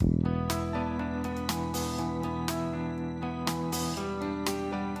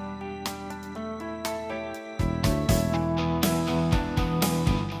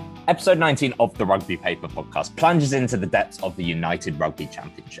Episode 19 of the Rugby Paper Podcast plunges into the depths of the United Rugby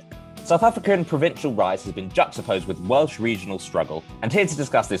Championship. South African provincial rise has been juxtaposed with Welsh regional struggle, and here to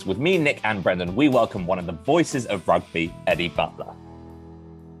discuss this with me, Nick and Brendan, we welcome one of the voices of rugby, Eddie Butler.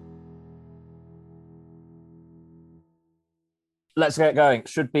 Let's get going.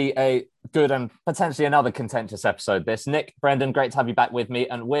 Should be a good and potentially another contentious episode, this. Nick, Brendan, great to have you back with me,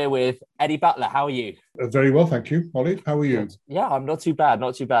 and we're with Eddie Butler. How are you? Very well, thank you. Ollie, how are you? Yeah, I'm not too bad,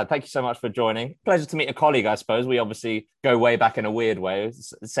 not too bad. Thank you so much for joining. Pleasure to meet a colleague, I suppose. We obviously go way back in a weird way.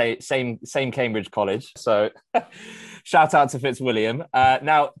 Same Cambridge College. So shout out to Fitzwilliam.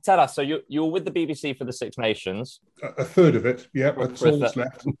 Now, tell us, so you were with the BBC for the Six Nations. A third of it, yeah, that's all that's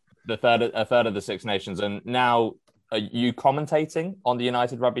left. A third of the Six Nations, and now are you commentating on the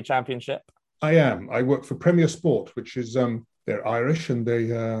United Rugby Championship? I am. I work for Premier Sport, which is they're Irish, and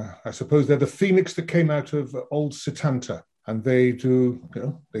they I suppose they're the phoenix that came out of old Setanta, and they do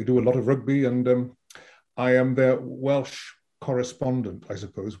a lot of rugby, and I am their Welsh correspondent, I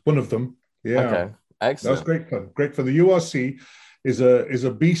suppose, one of them. Yeah, okay, excellent. That's great fun. Great fun. The URC is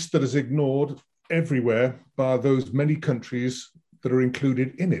a beast that is ignored everywhere by those many countries that are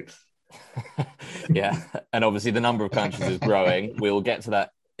included in it. Yeah, and obviously the number of countries is growing. We'll get to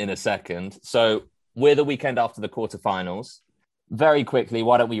that in a second. So we're the weekend after the quarterfinals. Very quickly,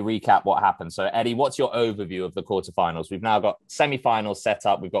 why don't we recap what happened? So Eddie, what's your overview of the quarterfinals? We've now got semi-finals set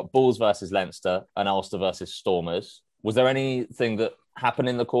up. We've got Bulls versus Leinster and Ulster versus Stormers. Was there anything that happened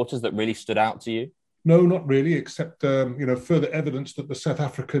in the quarters that really stood out to you? No, not really, except further evidence that the South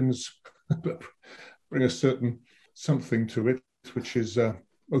Africans bring a certain something to it, which is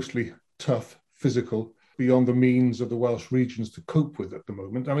mostly tough, physical, beyond the means of the Welsh regions to cope with at the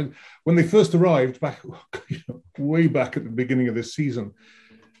moment. I mean, when they first arrived way back at the beginning of this season,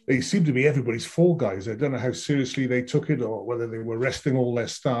 they seemed to be everybody's fall guys. I don't know how seriously they took it or whether they were resting all their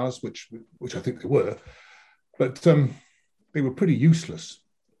stars, which I think they were, but they were pretty useless.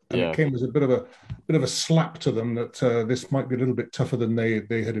 And It came as a bit of a slap to them that this might be a little bit tougher than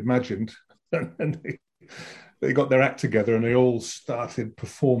they had imagined. And they got their act together and they all started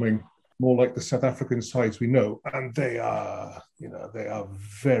performing more like the South African sides we know, and they are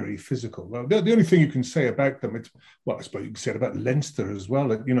very physical. Well, the only thing you can say about them, I suppose you can say it about Leinster as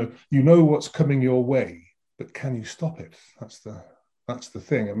well. You know what's coming your way, but can you stop it? That's the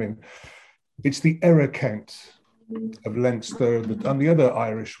thing. I mean, it's the error count of Leinster and the other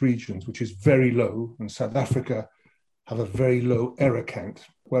Irish regions, which is very low, and South Africa have a very low error count,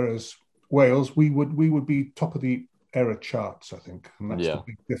 whereas Wales, we would be top of the error charts, I think, and that's the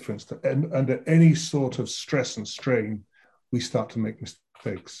big difference. Under any sort of stress and strain, we start to make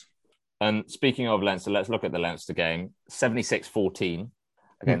mistakes. And speaking of Leinster, let's look at the Leinster game. 76-14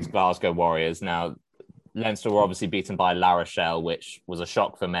 against Glasgow Warriors. Now, Leinster were obviously beaten by La Rochelle, which was a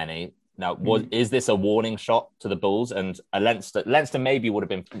shock for many. Now, is this a warning shot to the Bulls? And Leinster maybe would have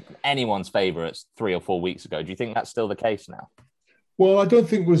been anyone's favourites 3 or 4 weeks ago. Do you think that's still the case now? Well, I don't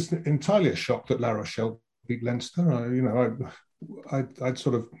think it was entirely a shock that La Rochelle beat Leinster. I'd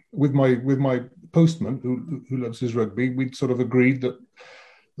sort of, with my postman who loves his rugby, we'd sort of agreed that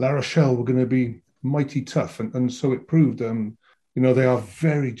La Rochelle were going to be mighty tough, and so it proved. They are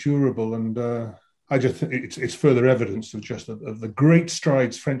very durable, and I just think it's further evidence of the great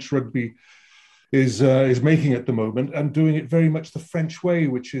strides French rugby is making at the moment, and doing it very much the French way,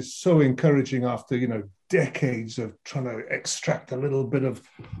 which is so encouraging after decades of trying to extract a little bit of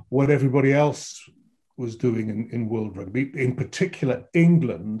what everybody else was doing in world rugby, in particular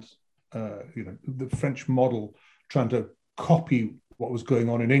England, the French model, trying to copy what was going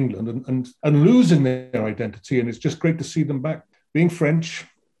on in England and losing their identity. And it's just great to see them back being French,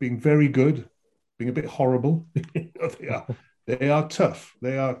 being very good, being a bit horrible. They are tough.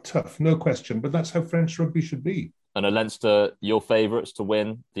 They are tough, no question. But that's how French rugby should be. And are Leinster your favourites to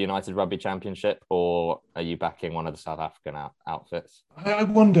win the United Rugby Championship, or are you backing one of the South African outfits? I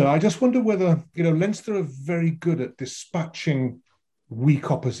just wonder whether, Leinster are very good at dispatching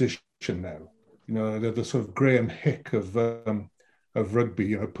weak opposition now. They're the sort of Graham Hick of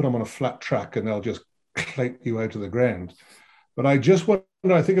rugby. Put them on a flat track and they'll just clank you out of the ground. But I just wonder,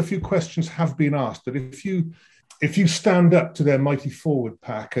 I think a few questions have been asked, that if you stand up to their mighty forward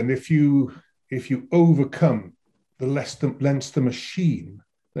pack, and if you overcome the Leinster machine,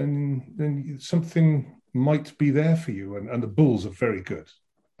 then something might be there for you. And the Bulls are very good.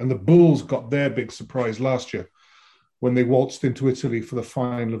 And the Bulls got their big surprise last year when they waltzed into Italy for the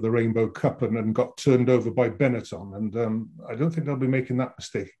final of the Rainbow Cup and got turned over by Benetton. And I don't think they'll be making that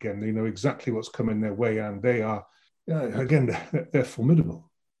mistake again. They know exactly what's coming their way, and they are, again, they're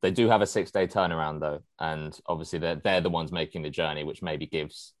formidable. They do have a 6-day turnaround, though. And obviously they're the ones making the journey, which maybe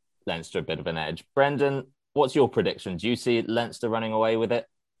gives Leinster a bit of an edge. Brendan, what's your prediction? Do you see Leinster running away with it?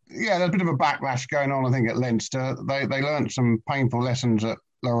 Yeah, there's a bit of a backlash going on, I think, at Leinster. They learned some painful lessons at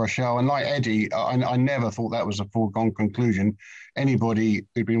La Rochelle. And like Eddie, I never thought that was a foregone conclusion. Anybody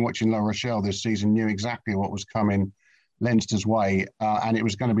who'd been watching La Rochelle this season knew exactly what was coming Leinster's way, and it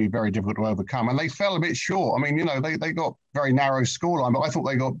was going to be very difficult to overcome. And they fell a bit short. I mean, they got very narrow scoreline, but I thought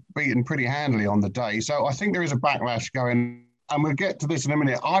they got beaten pretty handily on the day. So I think there is a backlash going, and we'll get to this in a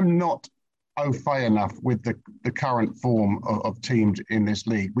minute. I'm not au fait enough with the current form of teams in this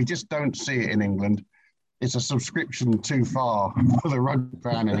league. We just don't see it in England. It's a subscription too far for the rugby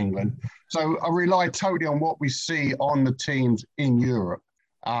fan in England. So I rely totally on what we see on the teams in Europe,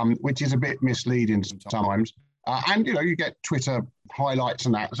 which is a bit misleading sometimes. And, you get Twitter highlights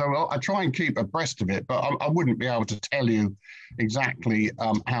and that. So I try and keep abreast of it, but I wouldn't be able to tell you exactly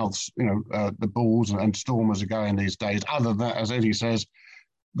how, the Bulls and Stormers are going these days, other than, as Eddie says,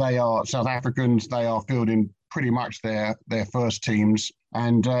 they are South Africans. They are fielding pretty much their first teams.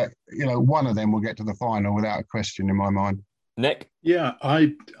 And, one of them will get to the final without a question in my mind. Nick? Yeah,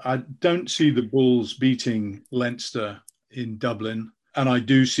 I don't see the Bulls beating Leinster in Dublin. And I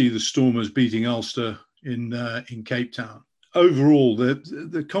do see the Stormers beating Ulster in Cape Town. Overall,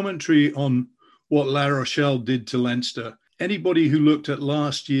 the commentary on what La Rochelle did to Leinster, anybody who looked at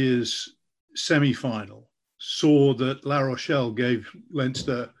last year's semi-final saw that La Rochelle gave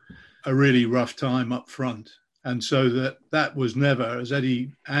Leinster a really rough time up front. And so that was never, as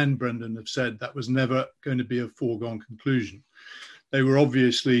Eddie and Brendan have said, that was never going to be a foregone conclusion. They were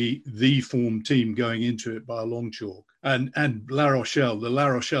obviously the form team going into it by a long chalk. And La Rochelle, the La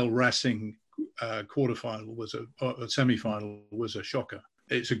Rochelle Racing quarterfinal was a semi-final was a shocker.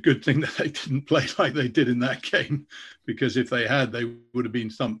 It's a good thing that they didn't play like they did in that game, because if they had, they would have been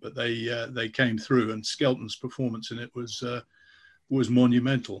thumped. But they came through, and Skelton's performance in it was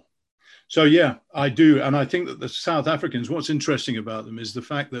monumental. So yeah, I do, and I think that the South Africans, what's interesting about them is the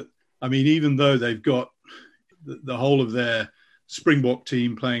fact that, I mean, even though they've got the whole of their Springbok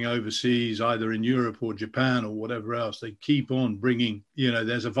team playing overseas, either in Europe or Japan or whatever else, they keep on bringing,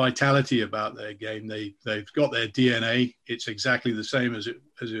 there's a vitality about their game. They've got their DNA. It's exactly the same as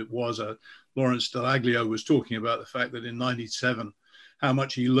it was. Lawrence Delaglio was talking about the fact that in '97, how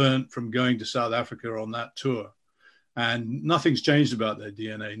much he learned from going to South Africa on that tour. And nothing's changed about their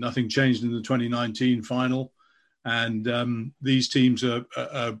DNA. Nothing changed in the 2019 final. And these teams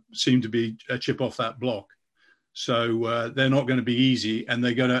seem to be a chip off that block. So they're not going to be easy, and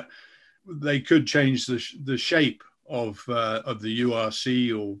they could change the shape of the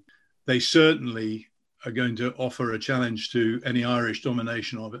URC, or they certainly are going to offer a challenge to any Irish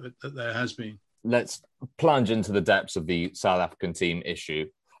domination of it that there has been. Let's plunge into the depths of the South African team issue.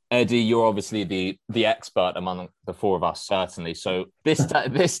 Eddie, you're obviously the expert among the four of us, certainly. So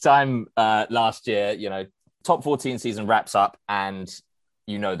this time last year, top 14 season wraps up, and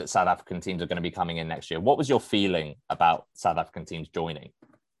you know that South African teams are going to be coming in next year. What was your feeling about South African teams joining?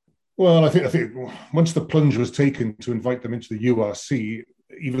 Well, I think once the plunge was taken to invite them into the URC,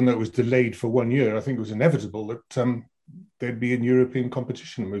 even though it was delayed for 1 year, I think it was inevitable that they'd be in European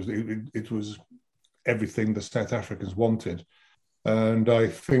competition. It was everything the South Africans wanted. And I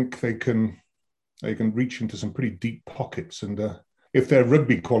think they can reach into some pretty deep pockets. And if their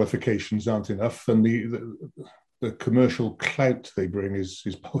rugby qualifications aren't enough, then the commercial clout they bring is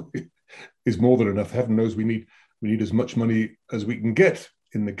more than enough. Heaven knows we need as much money as we can get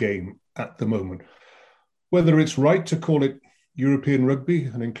in the game at the moment. Whether it's right to call it European rugby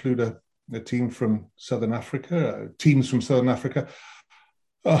and include a team from Southern Africa, teams from Southern Africa,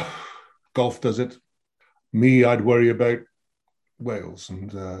 golf does it. Me, I'd worry about Wales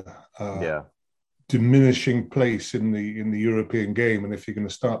and diminishing place in the European game. And if you're going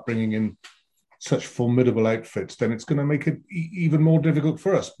to start bringing in such formidable outfits, then it's going to make it even more difficult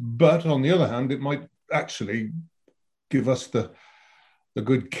for us. But on the other hand, it might actually give us the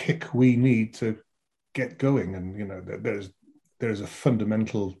good kick we need to get going. And there's a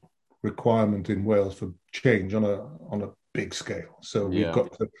fundamental requirement in Wales for change on a big scale. So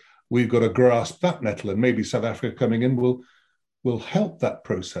we've got to grasp that nettle, and maybe South Africa coming in will help that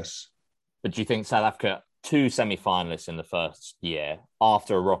process. But do you think South Africa, 2 semi-finalists in the first year,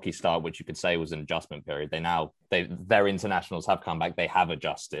 after a rocky start, which you could say was an adjustment period, their internationals have come back, they have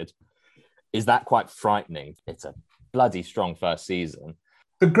adjusted. Is that quite frightening? It's a bloody strong first season.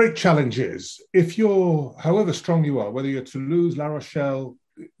 The great challenge is, if you're, however strong you are, whether you're Toulouse, La Rochelle,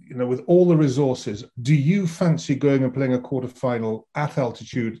 with all the resources, do you fancy going and playing a quarterfinal at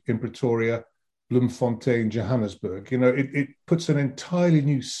altitude in Pretoria, Bloemfontein, Johannesburg? It puts an entirely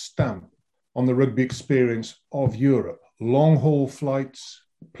new stamp on the rugby experience of Europe. Long haul flights,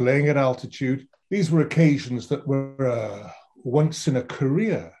 playing at altitude. These were occasions that were once in a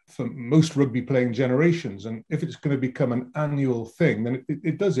career for most rugby playing generations. And if it's going to become an annual thing, then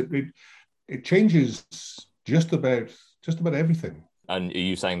it does. It changes just about everything. And are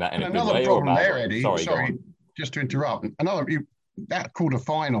you saying that in a good another way problem or a bad there, way? Eddie? Sorry, Just to interrupt. That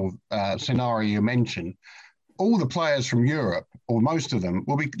quarter-final scenario you mentioned, all the players from Europe, or most of them,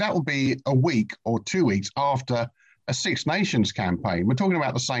 will be a week or 2 weeks after a Six Nations campaign. We're talking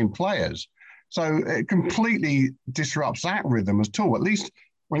about the same players. So it completely disrupts that rhythm at all. At least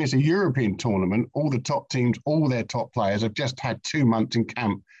when it's a European tournament, all the top teams, all their top players have just had 2 months in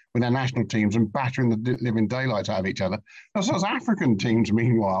camp with their national teams and battering the living daylights out of each other. Now, South African teams,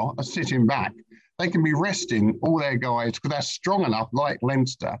 meanwhile, are sitting back. They can be resting all their guys because they're strong enough, like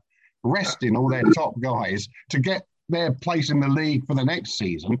Leinster, resting all their top guys to get their place in the league for the next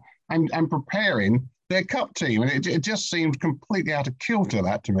season and preparing their cup team. And it just seems completely out of kilter,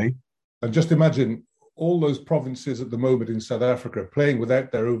 that to me. And just imagine all those provinces at the moment in South Africa playing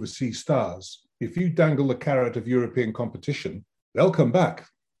without their overseas stars. If you dangle the carrot of European competition, they'll come back.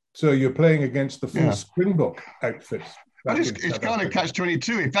 So you're playing against the full Springbok outfit. But it's kind of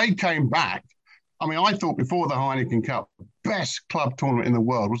catch-22. If they came back, I mean, I thought before the Heineken Cup, best club tournament in the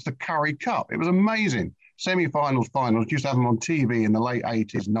world was the Currie Cup. It was amazing. Semi-finals, finals, used to have them on TV in the late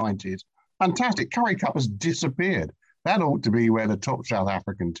 80s, 90s. Fantastic. Currie Cup has disappeared. That ought to be where the top South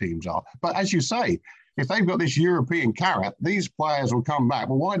African teams are. But as you say, if they've got this European carrot, these players will come back.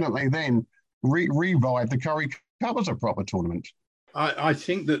 Well, why don't they then revive the Currie Cup as a proper tournament? I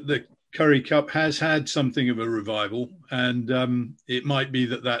think that the Currie Cup has had something of a revival, and it might be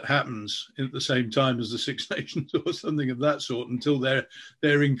that happens at the same time as the Six Nations or something of that sort until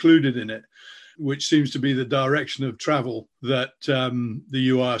they're included in it, which seems to be the direction of travel that the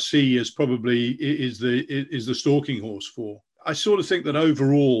URC is the stalking horse for. I sort of think that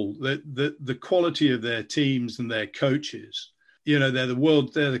overall the quality of their teams and their coaches, you know, they're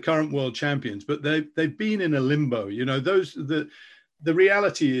the current world champions, but they've been in a limbo. You know, the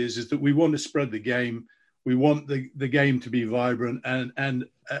reality is that we want to spread the game. We want the game to be vibrant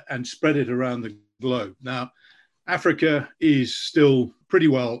and spread it around the globe. Now, Africa is still pretty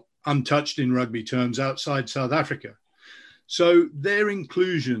well untouched in rugby terms outside South Africa. So their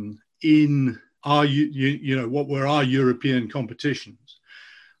inclusion in our, what were our European competitions.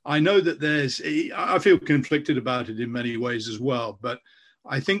 I know that I feel conflicted about it in many ways as well, but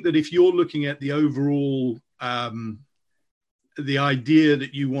I think that if you're looking at the overall, the idea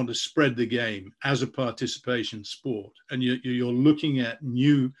that you want to spread the game as a participation sport, and you're looking at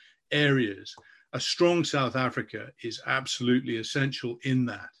new areas, a strong South Africa is absolutely essential in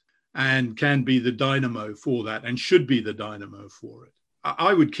that, and can be the dynamo for that, and should be the dynamo for it.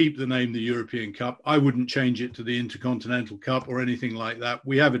 I would keep the name the European Cup. I wouldn't change it to the Intercontinental Cup or anything like that.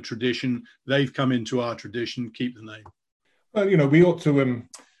 We have a tradition. They've come into our tradition. Keep the name. Well, you know, we ought to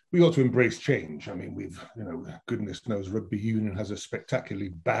embrace change. I mean, goodness knows, rugby union has a spectacularly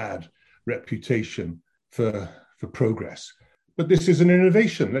bad reputation for progress. But this is an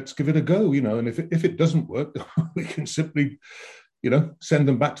innovation. Let's give it a go, you know. And if it doesn't work, we can simply, you know, send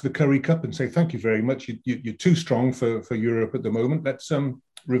them back to the Currie Cup and say, thank you very much. You're too strong for Europe at the moment. Let's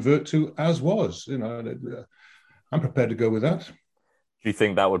revert to as was. You know, I'm prepared to go with that. Do you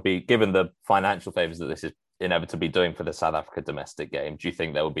think that would be, given the financial favours that this is inevitably doing for the South Africa domestic game, do you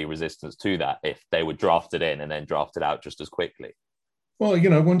think there would be resistance to that if they were drafted in and then drafted out just as quickly? Well,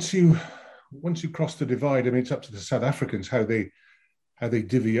 you know, once you cross the divide, I mean, it's up to the South Africans how they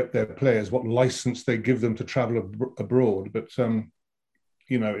divvy up their players, what license they give them to travel abroad. But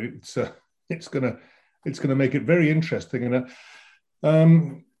you know, it's gonna make it very interesting.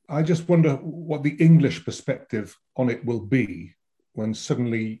 And I just wonder what the English perspective on it will be when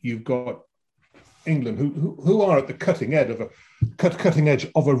suddenly you've got England, who are at the cutting edge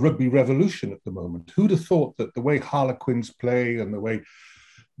of a rugby revolution at the moment. Who'd have thought that the way Harlequins play and the way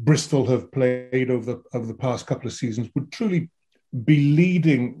Bristol have played over the past couple of seasons would truly be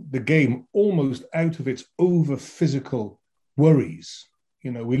leading the game almost out of its over-physical worries.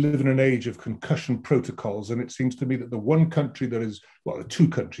 You know, we live in an age of concussion protocols, and it seems to me that the one country that is, well, the two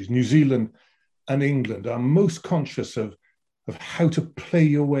countries, New Zealand and England, are most conscious of how to play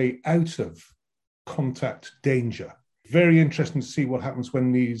your way out of contact danger. Very interesting to see what happens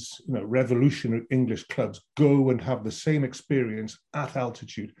when these, you know, revolutionary English clubs go and have the same experience at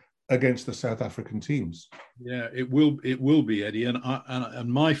altitude against the South African teams. Yeah, it will be, Eddie.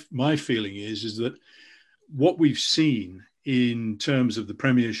 And my feeling is that what we've seen in terms of the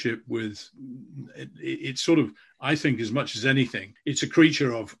Premiership with it's sort of, I think, as much as anything, it's a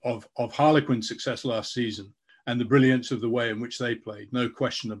creature of Harlequin's success last season and the brilliance of the way in which they played, no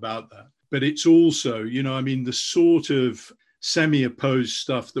question about that. But it's also, the sort of semi-opposed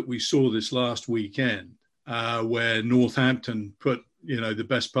stuff that we saw this last weekend, where Northampton put, the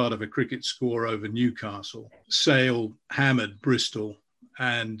best part of a cricket score over Newcastle, Sale hammered Bristol,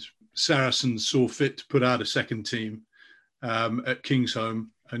 and Saracens saw fit to put out a second team at Kingsholm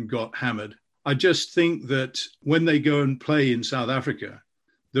and got hammered. I just think that when they go and play in South Africa,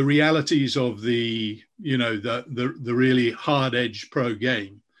 the realities of the really hard-edged pro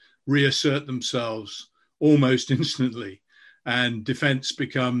game reassert themselves almost instantly, and defence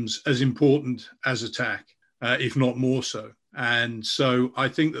becomes as important as attack, if not more so. And so I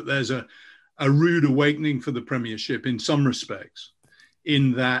think that there's a rude awakening for the Premiership in some respects,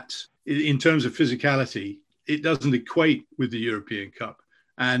 in that, in terms of physicality, it doesn't equate with the European Cup.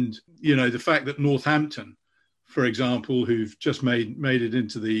 And, the fact that Northampton, for example, who've just made it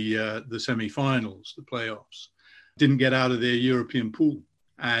into the semi-finals, the playoffs, didn't get out of their European pool.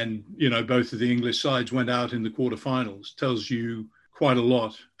 And, both of the English sides went out in the quarterfinals, tells you quite a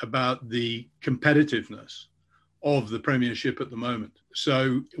lot about the competitiveness of the Premiership at the moment.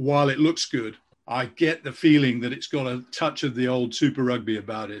 So while it looks good, I get the feeling that it's got a touch of the old Super Rugby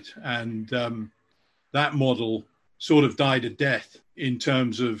about it. And that model sort of died a death in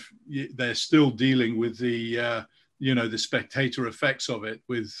terms of they're still dealing with the spectator effects of it,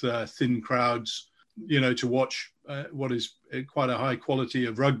 with thin crowds, to watch what is quite a high quality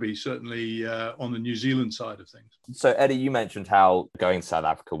of rugby, certainly on the New Zealand side of things. So, Eddie, you mentioned how going to South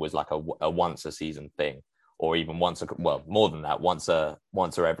Africa was like a once a season thing, or even more than that,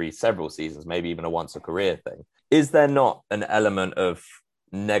 once every several seasons, maybe even a once a career thing. Is there not an element of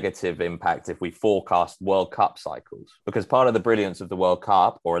negative impact if we forecast World Cup cycles? Because part of the brilliance of the World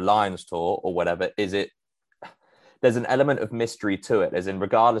Cup or a Lions tour or whatever is there's an element of mystery to it, as in,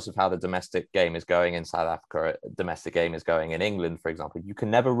 regardless of how the domestic game is going in South Africa, domestic game is going in England, for example, you can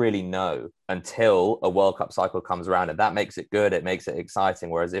never really know until a World Cup cycle comes around, and that makes it good, it makes it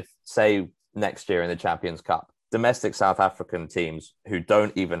exciting. Whereas if, say, next year in the Champions Cup, domestic South African teams who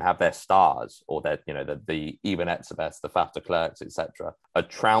don't even have their stars, or their, the Eben Etzebeth, the Faf de Klerks, etc., are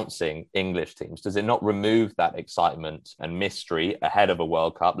trouncing English teams, does it not remove that excitement and mystery ahead of a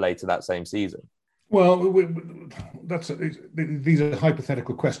World Cup later that same season? Well, these are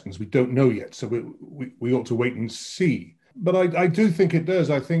hypothetical questions. We don't know yet, so we ought to wait and see. But I do think it does.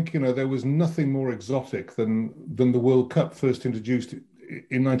 I think, there was nothing more exotic than the World Cup, first introduced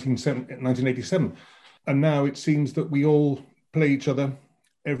in 1987. And now it seems that we all play each other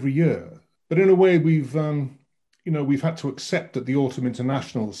every year. But in a way, we've had to accept that the autumn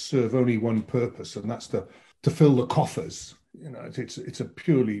internationals serve only one purpose, and that's to fill the coffers. It's a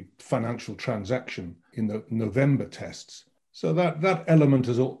purely financial transaction in the November tests. So that element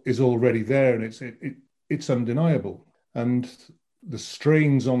is already there, and it's undeniable. And the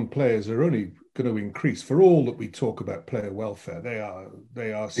strains on players are only going to increase. For all that we talk about player welfare, they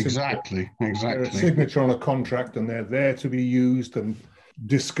are exactly they're a signature on a contract, and they're there to be used and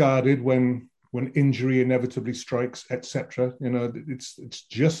discarded when injury inevitably strikes, etc. It's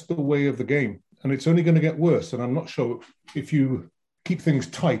just the way of the game. And it's only going to get worse. And I'm not sure if you keep things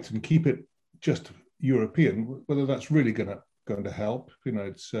tight and keep it just European, whether that's really going to help.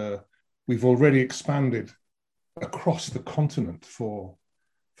 We've already expanded across the continent for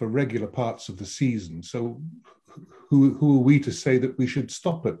regular parts of the season. So who are we to say that we should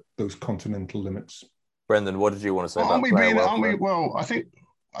stop at those continental limits? Brendan, what did you want to say about player welfare? Well, I think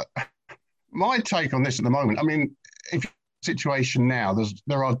my take on this at the moment, if situation now,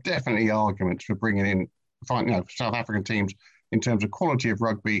 there are definitely arguments for bringing in South African teams in terms of quality of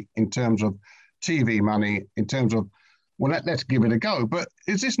rugby, in terms of TV money, in terms of, let's give it a go. But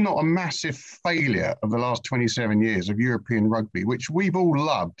is this not a massive failure of the last 27 years of European rugby, which we've all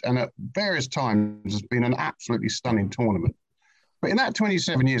loved and at various times has been an absolutely stunning tournament? But in that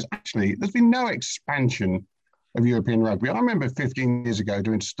 27 years, actually, there's been no expansion of European rugby. I remember 15 years ago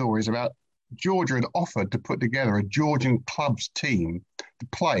doing stories about Georgia had offered to put together a Georgian clubs team to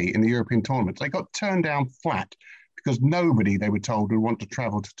play in the European tournament. They got turned down flat because nobody, they were told, would want to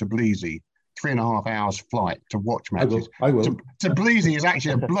travel to Tbilisi, 3.5 hours flight to watch matches. I will. Tbilisi is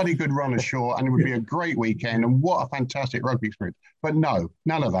actually a bloody good run ashore, and it would be a great weekend, and what a fantastic rugby experience. But no,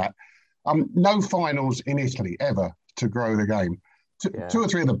 none of that. No finals in Italy ever to grow the game. Two or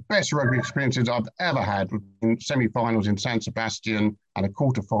three of the best rugby experiences I've ever had were in semi-finals in San Sebastian and a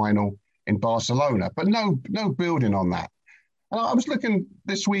quarter-final in Barcelona, but no building on that. And I was looking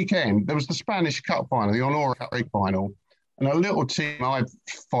this weekend, there was the Spanish Cup final, the Honor Cup final, and a little team I've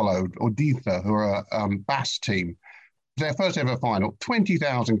followed, Oditha, who are a Basque team, their first ever final,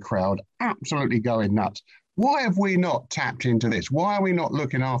 20,000 crowd, absolutely going nuts. Why have we not tapped into this? Why are we not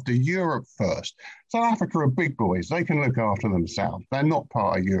looking after Europe first? South Africa are big boys. They can look after themselves. They're not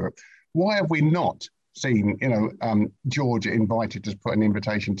part of Europe. Why have we not seen, Georgia invited to put an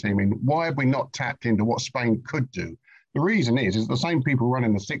invitation team in? Why have we not tapped into what Spain could do? The reason is the same people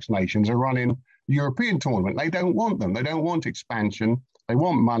running the Six Nations are running the European tournament. They don't want them. They don't want expansion. They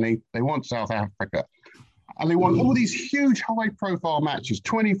want money. They want South Africa. And they want all these huge high-profile matches,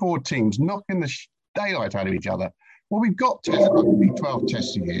 24 teams knocking the daylight out of each other. Well, we've got Test rugby, 12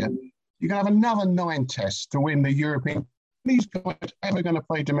 tests a year. You're going to have another 9 tests to win the European. These guys ever going to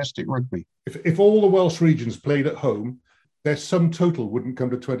play domestic rugby? If all the Welsh regions played at home, their sum total wouldn't come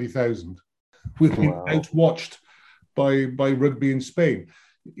to 20,000. We've been outwatched by rugby in Spain,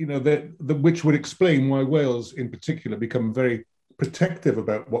 which would explain why Wales in particular become very protective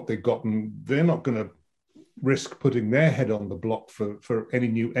about what they've got, and they're not going to risk putting their head on the block for any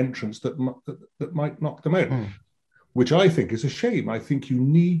new entrants that might knock them out, which I think is a shame. I think you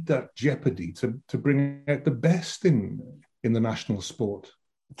need that jeopardy to bring out the best in the national sport.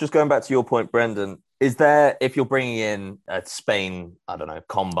 Just going back to your point, Brendan, is there, if you're bringing in a Spain, I don't know,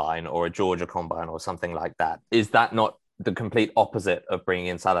 combine or a Georgia combine or something like that, is that not the complete opposite of bringing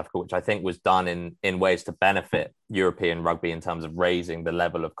in South Africa, which I think was done in ways to benefit European rugby in terms of raising the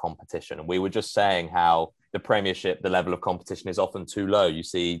level of competition? And we were just saying how the Premiership, the level of competition is often too low. You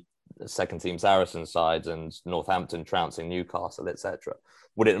see second team Saracen sides and Northampton trouncing Newcastle, etc.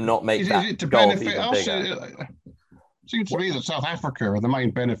 Would it not make that to gulf benefit even us? bigger? It seems to me that South Africa are the main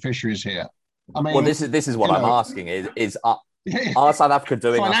beneficiaries here. I mean, well, this is what I'm asking: are South Africa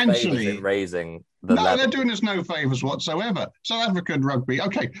doing us favours in raising the level? No, they're doing us no favours whatsoever. South African rugby,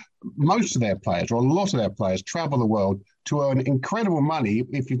 okay, most of their players, or a lot of their players, travel the world to earn incredible money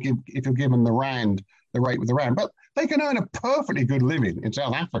if you're given the rate with the rand. But they can earn a perfectly good living in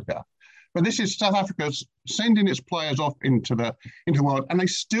South Africa. But this is South Africa's sending its players off into the world, and they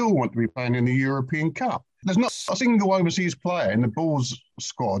still want to be playing in the European Cup. There's not a single overseas player in the Bulls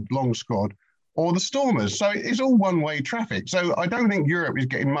squad, long squad, or the Stormers. So it's all one-way traffic. So I don't think Europe is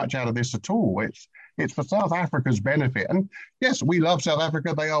getting much out of this at all. It's for South Africa's benefit. And yes, we love South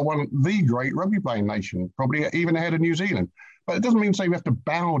Africa. They are one of the great rugby playing nation, probably even ahead of New Zealand. But it doesn't mean we have to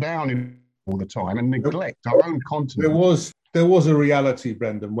bow down all the time and neglect our own continent. There was a reality,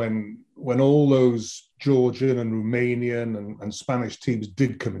 Brendan, when all those Georgian and Romanian and Spanish teams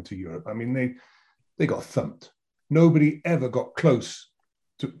did come into Europe. I mean, they got thumped. Nobody ever got close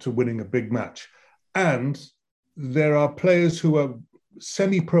to winning a big match. And there are players who are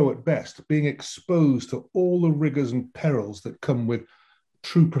semi-pro at best, being exposed to all the rigours and perils that come with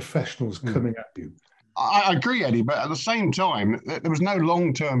true professionals coming at you. I agree, Eddie, but at the same time, there was no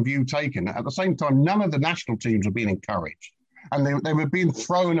long-term view taken. At the same time, none of the national teams were being encouraged. And they were being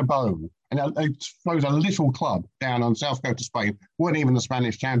thrown a bone. And they suppose a little club down on south coast of Spain, weren't even the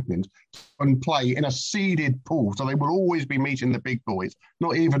Spanish champions, and play in a seeded pool. So they will always be meeting the big boys,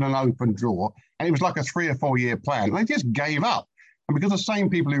 not even an open draw. And it was like a 3 or 4 year plan. And they just gave up. And because the same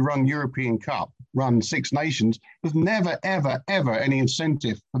people who run European Cup run Six Nations, there's never, ever, ever any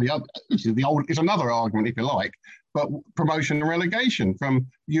incentive for the other. It's another argument, if you like, but promotion and relegation from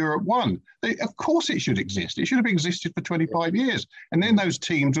Europe 1. Of course it should exist. It should have existed for 25 years. And then those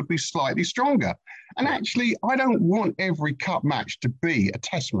teams would be slightly stronger. And actually, I don't want every cup match to be a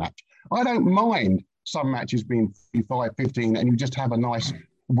test match. I don't mind some matches being 5-15 and you just have a nice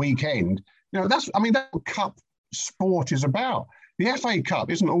weekend. That's what cup sport is about. The FA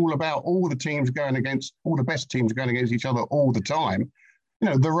Cup isn't all about all the best teams going against each other all the time.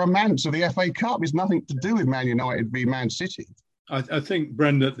 The romance of the FA Cup is nothing to do with Man United v Man City. I think,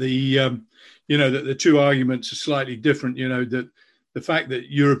 Brenda, that the two arguments are slightly different. That the fact that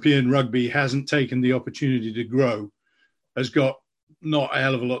European rugby hasn't taken the opportunity to grow has got not a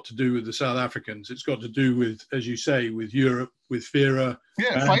hell of a lot to do with the South Africans. It's got to do with, as you say, with Europe, with FIRA.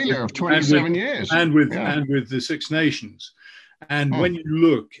 Failure of 27 years. And with the Six Nations. And when you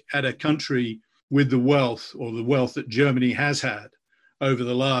look at a country with the wealth that Germany has had over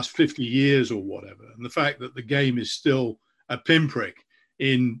the last 50 years or whatever, and the fact that the game is still a pinprick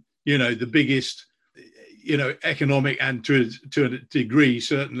in, the biggest, economic and to a degree,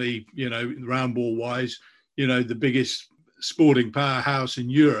 certainly, round ball wise, the biggest sporting powerhouse in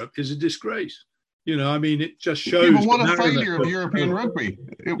Europe is a disgrace. It just shows. But what a failure of European rugby.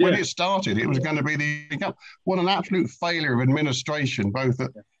 When it started, it was going to be the Cup. What an absolute failure of administration, both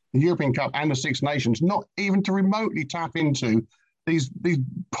at the European Cup and the Six Nations, not even to remotely tap into these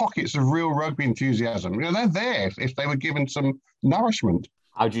pockets of real rugby enthusiasm. They're there if they were given some nourishment.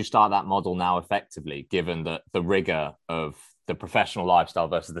 How do you start that model now effectively, given that the rigour of the professional lifestyle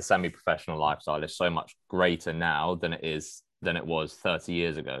versus the semi-professional lifestyle is so much greater now than it was 30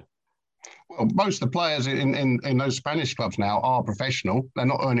 years ago. Well, most of the players in those Spanish clubs now are professional. They're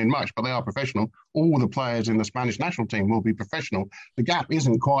not earning much, but they are professional. All the players in the Spanish national team will be professional. The gap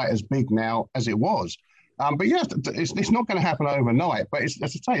isn't quite as big now as it was. But yes, it's not going to happen overnight. But as I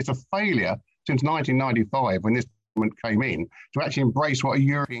say, it's a failure since 1995 when this government came in to actually embrace what a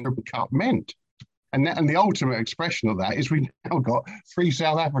European Cup meant. And the ultimate expression of that is we've now got 3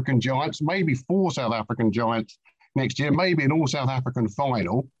 South African giants, maybe 4 South African giants next year, maybe an all South African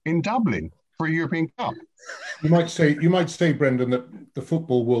final in Dublin for a European Cup. You might say, Brendan, that the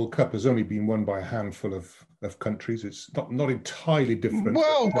Football World Cup has only been won by a handful of countries. It's not entirely different.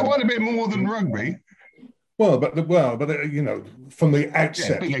 Well, quite a bit more than rugby. But you know, from the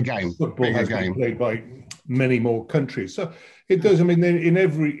outset, bigger game. Football has been played by many more countries. So it does. I mean, in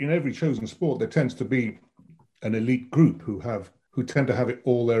every chosen sport, there tends to be an elite group who tend to have it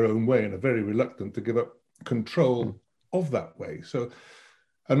all their own way and are very reluctant to give up control of that way. So,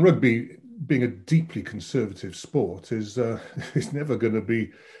 and rugby, being a deeply conservative sport, is never going to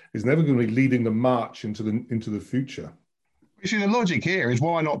be leading the march into the future. You see, the logic here is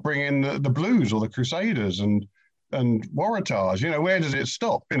why not bring in the Blues or the Crusaders and Waratahs? You know, where does it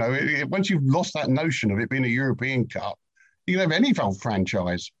stop? You know, once you've lost that notion of it being a European Cup, you can have any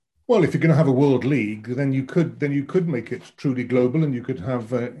franchise. Well, if you're going to have a world league, then you could make it truly global, and you could have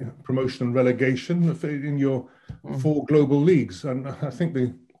promotion and relegation in your 4 global leagues. And I think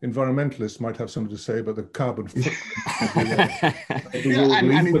the environmentalists might have something to say about the carbon footprint of the world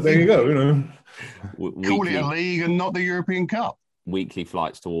league. But there you go. You know, call it a league and not the European Cup. Weekly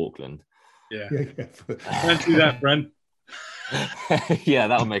flights to Auckland. Yeah. Fancy that, Bren. Yeah,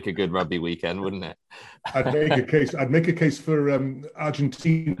 that would make a good rugby weekend, wouldn't it? I'd make a case for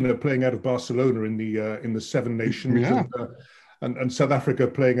Argentina playing out of Barcelona in the Seven Nations, and South Africa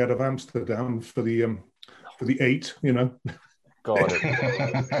playing out of Amsterdam for the 8. You know, God,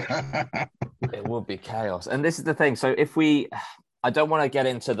 it would be chaos. And this is the thing. So I don't want to get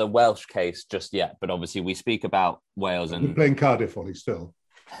into the Welsh case just yet, but obviously we speak about Wales and we're playing Cardiff, Ollie, still.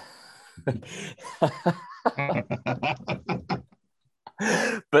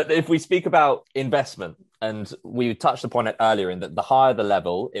 But if we speak about investment, and we touched upon it earlier, in that the higher the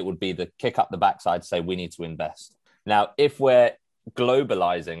level, it would be the kick up the backside to say we need to invest. Now, if we're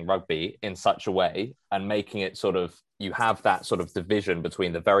globalizing rugby in such a way and making it sort of, you have that sort of division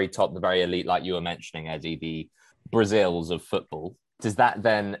between the very top, the very elite, like you were mentioning, Eddie, the Brazils of football, does that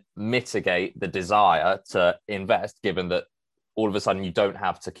then mitigate the desire to invest, given that all of a sudden you don't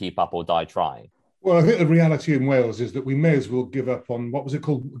have to keep up or die trying? Well, I think the reality in Wales is that we may as well give up on, what was it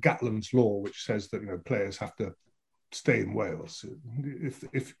called, Gatland's law, which says that, you know, players have to stay in Wales.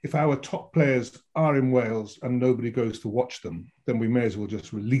 If our top players are in Wales and nobody goes to watch them, then we may as well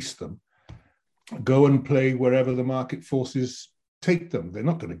just release them, go and play wherever the market forces take them. They're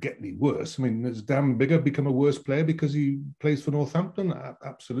not going to get any worse. I mean, does Dan Biggar become a worse player because he plays for Northampton?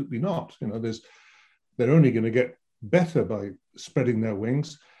 Absolutely not. You know, they're only going to get better by spreading their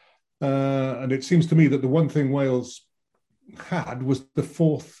wings. And it seems to me that the one thing Wales had was the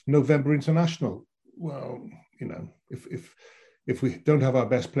 4th November international. Well, you know, if we don't have our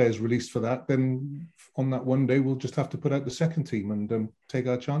best players released for that, then on that one day we'll just have to put out the second team and take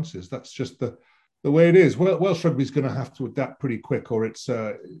our chances. That's just the way it is. Welsh rugby is going to have to adapt pretty quick, or it's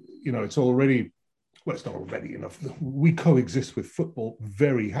it's already, well, it's not already enough. We coexist with football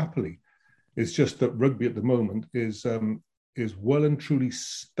very happily. It's just that rugby at the moment is well and truly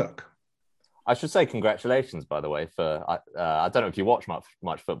stuck. I should say congratulations, by the way, for I don't know if you watch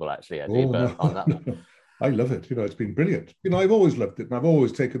much football actually, Eddie, but on that. No. I love it. You know, it's been brilliant. You know, I've always loved it, and I've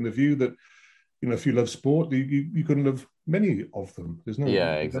always taken the view that, you know, if you love sport, you can love many of them. There's no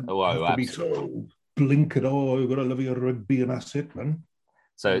exactly. Well, have to be so blinkered. Oh, you've got to love your rugby, and that's it, man.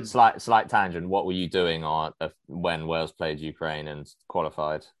 So slight tangent. What were you doing when Wales played Ukraine and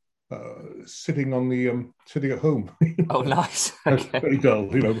qualified? Sitting at home. Oh, nice. Okay. Very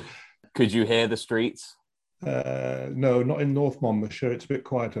dull, you know. Could you hear the streets? No, not in North Monmouthshire. It's a bit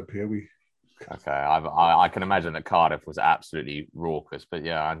quiet up here. Okay, I can imagine that Cardiff was absolutely raucous, but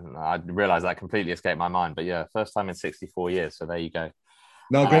yeah, I realised that completely escaped my mind. But yeah, first time in 64 years, so there you go.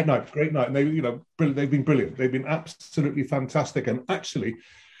 No, great night. And they, you know, they've been brilliant. They've been absolutely fantastic. And actually,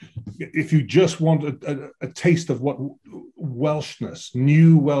 if you just want a taste of what Welshness,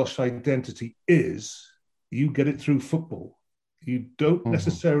 new Welsh identity is, you get it through football. You don't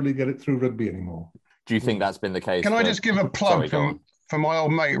necessarily get it through rugby anymore. Do you think that's been the case? Can I just give a plug for my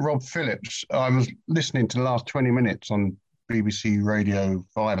old mate, Rob Phillips? I was listening to the last 20 minutes on BBC Radio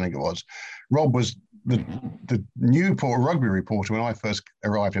 5, I think it was. Rob was the Newport rugby reporter when I first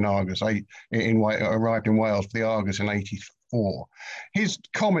arrived in Argos, arrived in Wales for the Argos in '84. His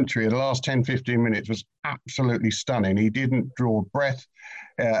commentary of the last 10, 15 minutes was absolutely stunning. He didn't draw breath.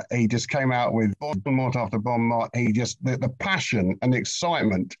 He just came out with bon mot after bon mot. The passion and the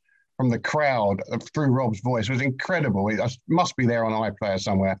excitement from the crowd through Rob's voice was incredible. It must be there on iPlayer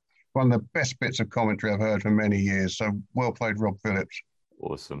somewhere. One of the best bits of commentary I've heard for many years. So well played, Rob Phillips.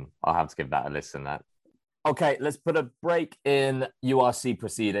 Awesome. I'll have to give that a listen. Okay, let's put a break in URC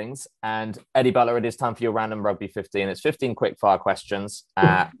proceedings. And Eddie Butler, it is time for your random rugby 15. It's 15 quick fire questions.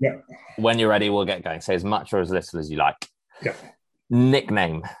 When you're ready, we'll get going. Say as much or as little as you like. Yeah.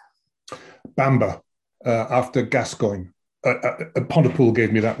 Nickname? Bamba, after Gascoigne. Pontypool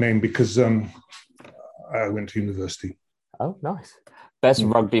gave me that name because I went to university. Oh, nice. Best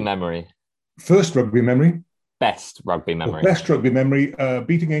rugby memory? First rugby memory? Best rugby memory? Best rugby memory,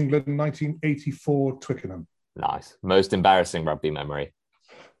 beating England in 1984 Twickenham. Nice. Most embarrassing rugby memory?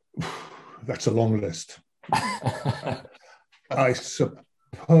 That's a long list. I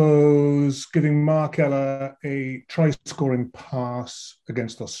suppose giving Mark Ella a try-scoring pass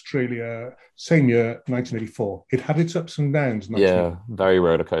against Australia, same year, 1984. It had its ups and downs. Yeah, very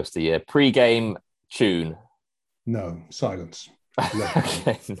roller coaster year. Pre-game tune? No, silence.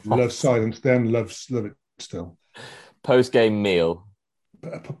 Okay, nice. Love silence then, love it still. Post-game meal?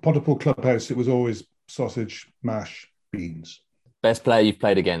 Pontypool Clubhouse, it was always sausage, mash, beans. Best player you've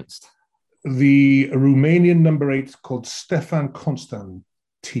played against? The Romanian number 8 called Stefan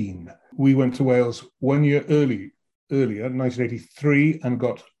Constantin. We went to Wales 1 year earlier, 1983, and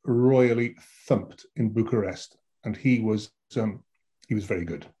got royally thumped in Bucharest. And he was very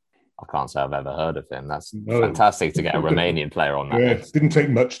good. I can't say I've ever heard of him. That's fantastic to get a Romanian player on that. Yeah, it didn't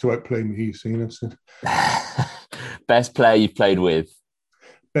take much to outplay me, Best player you've played with?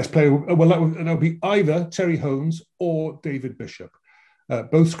 Best player, well, that would be either Terry Holmes or David Bishop.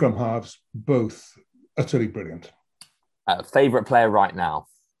 Both scrum halves, both utterly brilliant. Favourite player right now?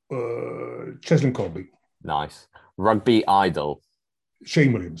 Cheslin Colby. Nice. Rugby idol?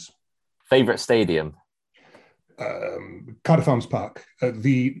 Shane Williams. Favourite stadium? Cardiff Arms Park,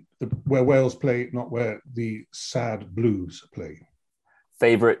 where Wales play, not where the sad Blues play.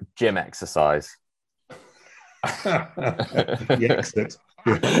 Favourite gym exercise? The exit.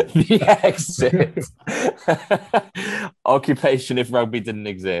 Yeah. The exit. Occupation if rugby didn't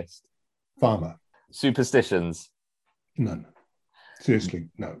exist? Farmer. Superstitions? None. Seriously,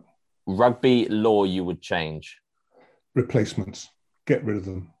 no. Rugby law you would change? Replacements. Get rid of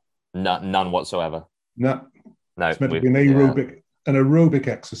them. None whatsoever? No. It's meant to be an aerobic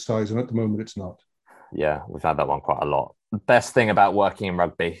exercise, and at the moment it's not. Yeah, we've had that one quite a lot. Best thing about working in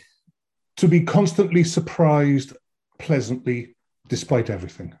rugby? To be constantly surprised pleasantly, despite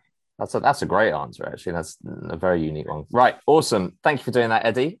everything. That's a great answer, actually. That's a very unique one. Right, awesome. Thank you for doing that,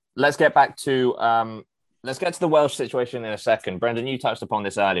 Eddie. Let's get to the Welsh situation in a second. Brendan, you touched upon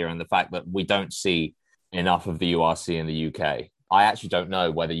this earlier, and the fact that we don't see enough of the URC in the UK. I actually don't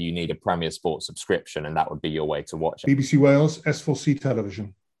know whether you need a Premier Sports subscription, and that would be your way to watch it. BBC Wales, S4C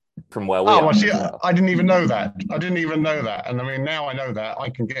television. From where we are. Well, see, I didn't even know that. And I mean, now I know that I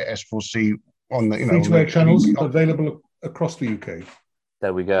can get S4C on the free-to-air channels available across the UK.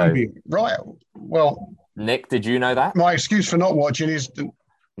 There we go. Right. Well, Nick, did you know that? My excuse for not watching is.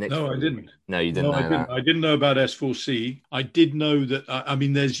 No, I didn't. No, you didn't know that. I didn't know about S4C. I did know that. I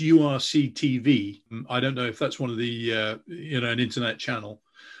mean, there's URC TV. I don't know if that's one of the an internet channel,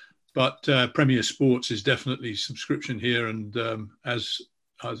 but Premier Sports is definitely subscription here, and as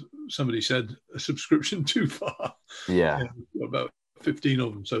somebody said, a subscription too far. Yeah, about 15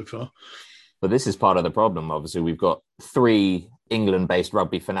 of them so far. But this is part of the problem. Obviously, we've got 3 England-based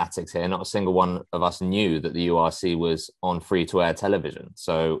rugby fanatics here. Not a single one of us knew that the URC was on free-to-air television.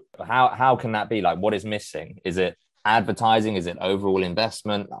 So how can that be? Like, what is missing? Is it advertising? Is it overall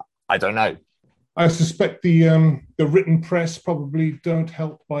investment? I don't know. I suspect the written press probably don't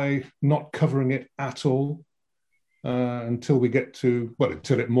help by not covering it at all until we get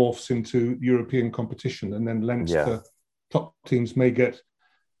until it morphs into European competition, and then Leinster top teams may get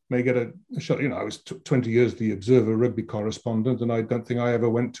a shot. I was 20 years the Observer rugby correspondent, and I don't think I ever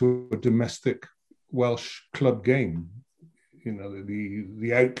went to a domestic Welsh club game.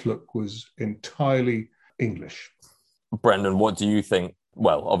 The outlook was entirely English. Brendan, what do you think?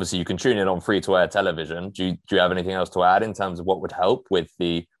 Well, obviously you can tune in on free-to-air television. Do you have anything else to add in terms of what would help with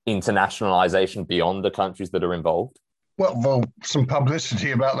the internationalization beyond the countries that are involved? Well, some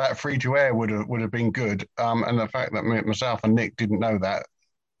publicity about that free-to-air would have been good. And the fact that myself and Nick didn't know that,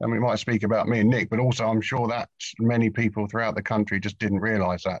 I mean, it might speak about me and Nick, but also I'm sure that many people throughout the country just didn't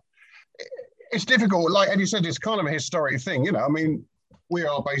realise that. It's difficult. Like Eddie said, it's kind of a historic thing. You know, I mean, we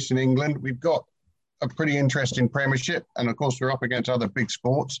are based in England. We've got a pretty interesting Premiership. And of course, we're up against other big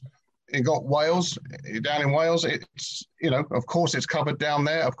sports. You got Wales, down in Wales. It's, you know, of course, it's covered down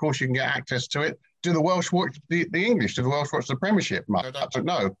there. Of course, you can get access to it. Do the Welsh watch the English? Do the Welsh watch the Premiership? I don't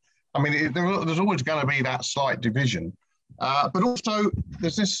know. I mean, there's always going to be that slight division. But also,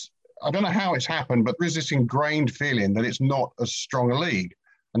 there's this, I don't know how it's happened, but there's this ingrained feeling that it's not as strong a league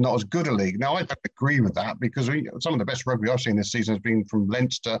and not as good a league. Now, I don't agree with that because some of the best rugby I've seen this season has been from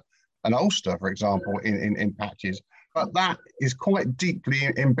Leinster and Ulster, for example, in patches. But that is quite deeply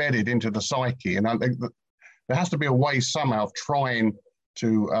embedded into the psyche. And I think that there has to be a way somehow of trying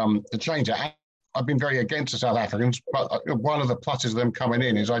to change it. I've been very against the South Africans, but one of the pluses of them coming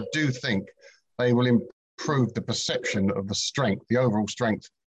in is I do think they will improve the perception of the strength, the overall strength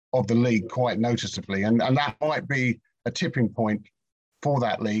of the league quite noticeably. And that might be a tipping point for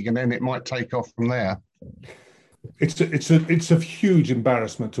that league, and then it might take off from there. It's a huge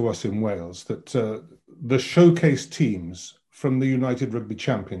embarrassment to us in Wales that the showcase teams from the United Rugby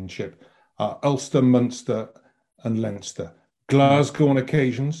Championship are Ulster, Munster and Leinster. Glasgow on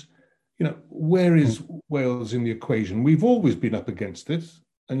occasions. You know, where is Wales in the equation? We've always been up against it,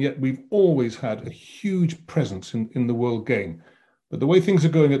 and yet we've always had a huge presence in the world game. But the way things are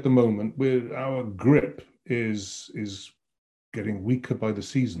going at the moment, our grip is getting weaker by the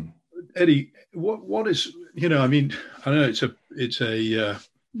season. Eddie, what is, you know, I mean, I know it's a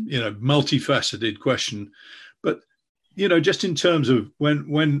you know, multifaceted question, but, you know, just in terms of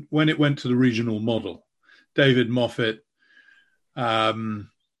when it went to the regional model, David Moffat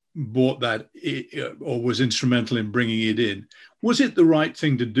bought that or was instrumental in bringing it in. Was it the right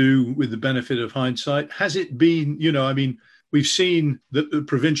thing to do with the benefit of hindsight? Has it been, you know, I mean, we've seen that the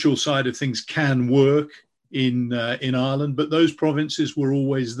provincial side of things can work in Ireland, but those provinces were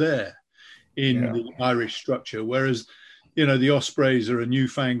always there in the Irish structure, whereas, you know, the Ospreys are a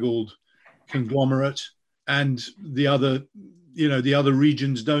newfangled conglomerate, and the other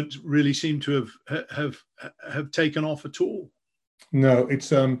regions don't really seem to have taken off at all. No,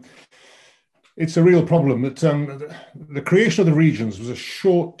 it's a real problem. That the creation of the regions was a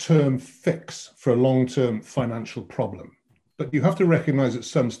short-term fix for a long-term financial problem. But you have to recognise at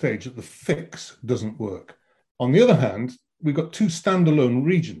some stage that the fix doesn't work. On the other hand, we've got two standalone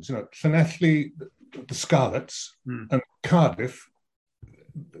regions. You know, Llanelli, the Scarlets, and Cardiff,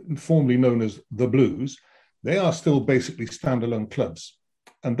 formerly known as the Blues. They are still basically standalone clubs,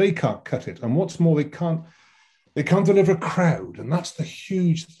 and they can't cut it. And what's more, they can't deliver a crowd, and that's the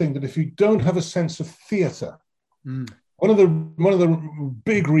huge thing. That if you don't have a sense of theatre, one of the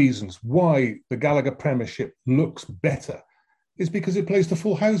big reasons why the Gallagher Premiership looks better is because it plays to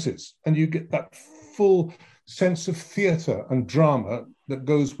full houses, and you get that full sense of theatre and drama that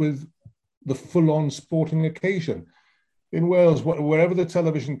goes with the full-on sporting occasion. In Wales, wherever the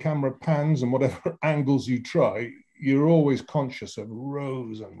television camera pans and whatever angles you try, you're always conscious of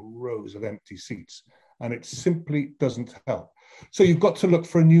rows and rows of empty seats, and it simply doesn't help. So you've got to look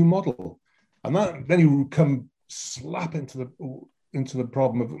for a new model, and then you come slap into the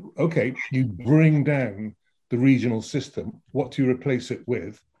problem of, okay, you bring down the regional system. What do you replace it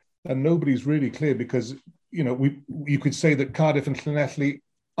with? And nobody's really clear, because, you know, you could say that Cardiff and Llanelli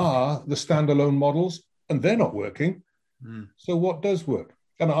are the standalone models, and they're not working. So what does work?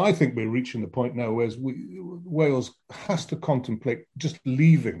 And I think we're reaching the point now where Wales has to contemplate just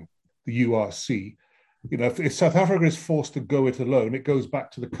leaving the URC. You know, if South Africa is forced to go it alone, it goes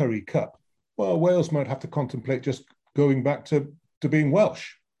back to the Curry Cup. Well, Wales might have to contemplate just going back to being Welsh.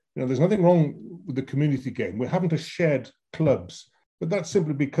 You know, there's nothing wrong with the community game. We're having to shed clubs, but that's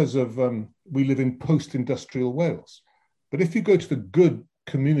simply because of we live in post-industrial Wales. But if you go to the good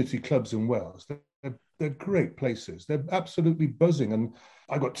community clubs in Wales, they're great places. They're absolutely buzzing. And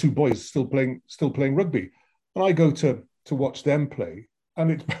I've got two boys still playing rugby, and I go to watch them play,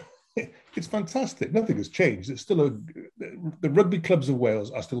 and it's fantastic. Nothing has changed. It's still the rugby clubs of Wales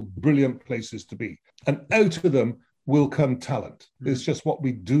are still brilliant places to be, and out of them will come talent. It's just what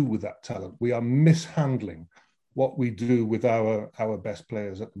we do with that talent. We are mishandling what we do with our best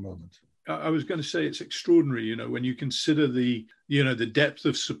players at the moment. I was going to say it's extraordinary, you know, when you consider the depth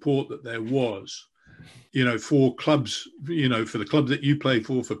of support that there was, you know, for clubs, you know, for the club that you play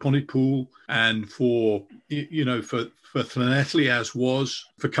for Pontypool, and for, you know, for Llanelli, as was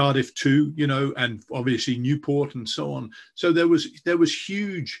for Cardiff too, you know, and obviously Newport and so on. So there was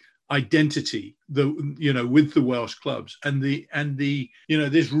huge identity, you know, with the Welsh clubs, and the you know,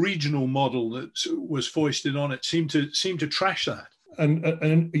 this regional model that was foisted on it seemed to trash that.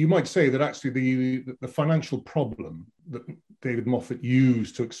 And you might say that actually the financial problem that David Moffat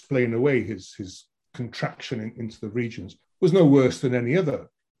used to explain away his contraction into the regions was no worse than any other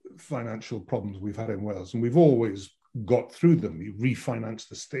financial problems we've had in Wales, and we've always got through them. You refinance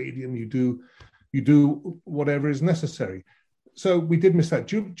the stadium, you do whatever is necessary. So we did miss that.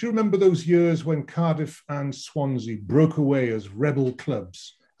 Do you remember those years when Cardiff and Swansea broke away as rebel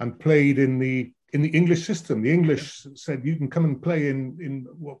clubs and played in the English system? The English said you can come and play in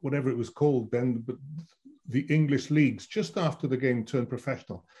whatever it was called then, but the English leagues, just after the game turned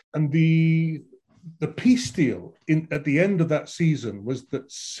professional. And the peace deal at the end of that season was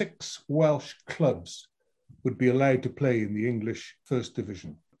that 6 Welsh clubs would be allowed to play in the English First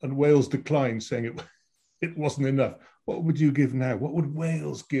Division. And Wales declined, saying it wasn't enough. What would you give now? What would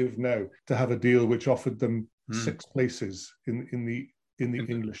Wales give now to have a deal which offered them 6 places in the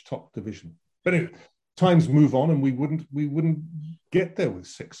English top division? But anyway, times move on, and we wouldn't get there with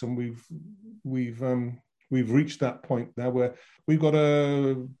 6, and we've reached that point now where we've got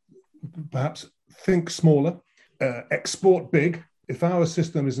to perhaps think smaller, export big. If our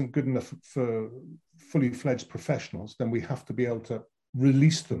system isn't good enough for fully fledged professionals, then we have to be able to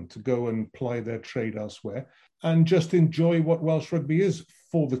release them to go and ply their trade elsewhere and just enjoy what Welsh rugby is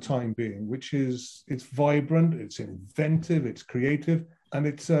for the time being, which is it's vibrant, it's inventive, it's creative, and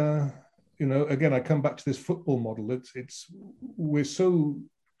it's again, I come back to this football model. We're so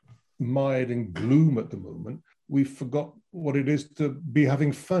mired in gloom at the moment, we've forgot what it is to be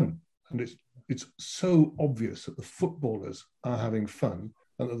having fun, and it's so obvious that the footballers are having fun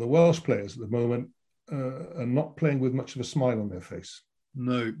and that the Welsh players at the moment are not playing with much of a smile on their face.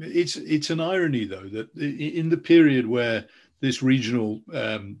 No, it's an irony, though, that in the period where this regional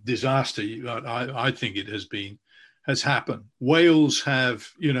disaster, I think it has happened, Wales have,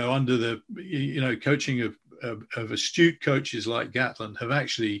 under the, coaching of astute coaches like Gatland, have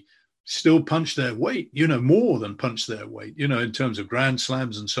actually still punched their weight, more than punched their weight, in terms of Grand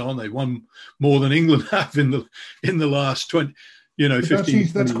Slams and so on. They won more than England have in the last 20, 15.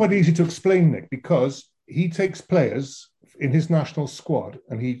 That's quite easy to explain, Nick, because he takes players in his national squad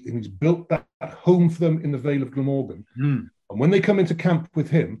and he's built that home for them in the Vale of Glamorgan. And when they come into camp with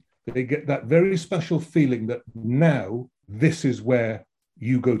him, they get that very special feeling that now this is where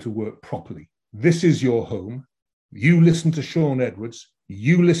you go to work properly. This is your home. You listen to Sean Edwards.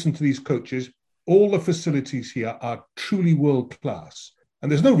 You listen to these coaches. All the facilities here are truly world class.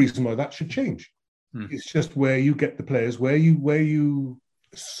 And there's no reason why that should change. It's just where you get the players, where you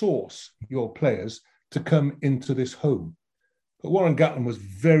source your players to come into this home. But Warren Gatland was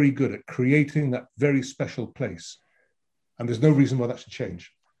very good at creating that very special place. And there's no reason why that should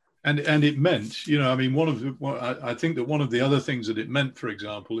change. And it meant, I think that one of the other things that it meant, for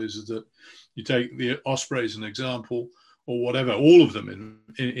example, is that you take the Ospreys as an example, or whatever, all of them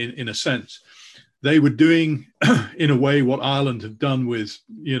in a sense, they were doing in a way what Ireland have done with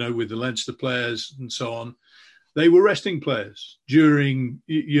the Leinster players and so on. They were resting players during,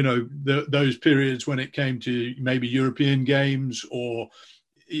 those periods when it came to maybe European games or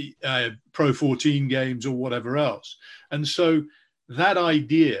Pro 14 games or whatever else. And so that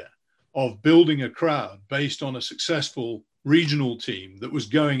idea of building a crowd based on a successful regional team that was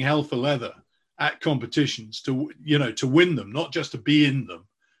going hell for leather at competitions to win them, not just to be in them,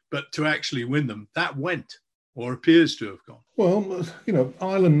 but to actually win them, that went, or appears to have gone. Well,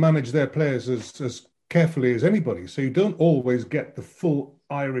 Ireland managed their players as carefully as anybody, so you don't always get the full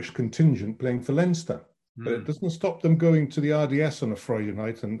Irish contingent playing for Leinster. But it doesn't stop them going to the RDS on a Friday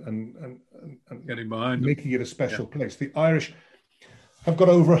night and getting behind making it a special place. The Irish have got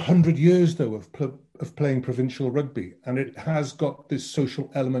over 100 years, though, of playing provincial rugby, and it has got this social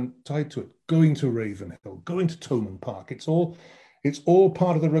element tied to it. Going to Ravenhill, going to Thomond Park, it's all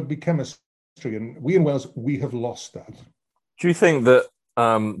part of the rugby chemistry, and we in Wales, we have lost that. Do you think that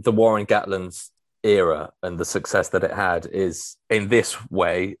the Warren Gatland's era and the success that it had is in this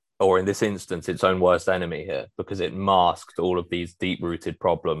way, or in this instance, its own worst enemy here, because it masked all of these deep-rooted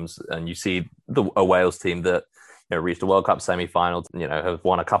problems? And you see a Wales team that reached a World Cup semi-final, have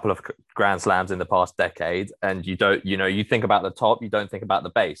won a couple of Grand Slams in the past decade, and you think about the top, you don't think about the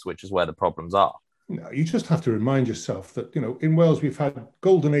base, which is where the problems are. No, you just have to remind yourself that, in Wales, we've had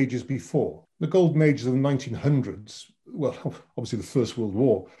golden ages before. The golden ages of the 1900s, well, obviously the First World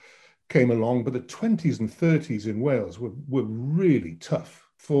War came along, but the 20s and 30s in Wales were really tough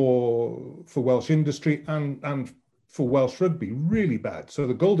for Welsh industry and for Welsh rugby, really bad. So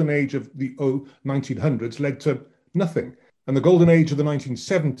the golden age of the 1900s led to nothing. And the golden age of the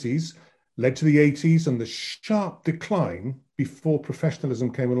 1970s led to the 80s and the sharp decline before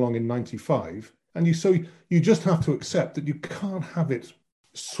professionalism came along in 95. And you just have to accept that you can't have it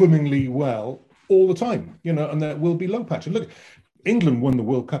swimmingly well all the time, and there will be low patch. And look, England won the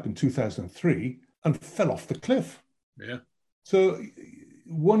World Cup in 2003 and fell off the cliff. Yeah. So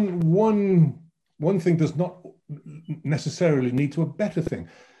one thing does not necessarily lead to a better thing.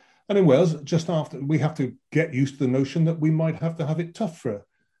 And in Wales, just after, we have to get used to the notion that we might have to have it tough for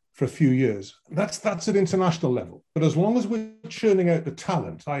a few years. That's at international level. But as long as we're churning out the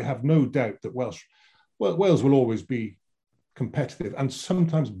talent, I have no doubt that Wales will always be competitive and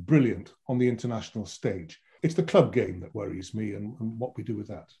sometimes brilliant on the international stage. It's the club game that worries me and what we do with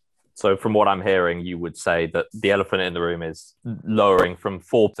that. So from what I'm hearing, you would say that the elephant in the room is lowering from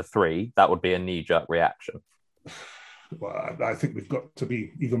 4 to 3. That would be a knee-jerk reaction. Well, I think we've got to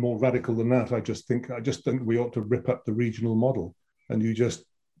be even more radical than that. I just think we ought to rip up the regional model, and you just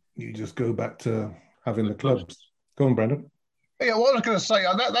go back to having the clubs. Go on, Brendan. Yeah, what I was going to say,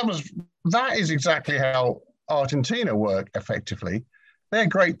 that is exactly how Argentina work effectively. Their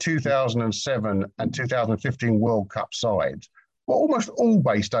great 2007 and 2015 World Cup sides were almost all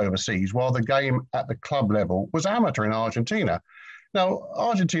based overseas, while the game at the club level was amateur in Argentina. Now,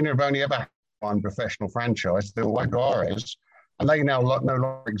 Argentina have only ever had one professional franchise, the Jaguares, and they now no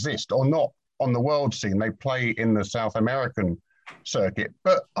longer exist, or not on the world scene. They play in the South American circuit.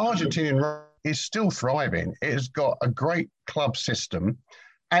 But Argentinian rugby is still thriving. It has got a great club system,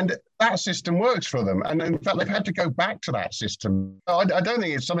 and that system works for them. And in fact, they've had to go back to that system. I don't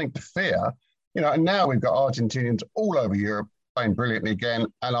think it's something to fear. And now we've got Argentinians all over Europe playing brilliantly again,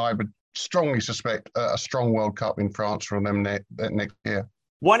 and I would strongly suspect a strong World Cup in France from them next year.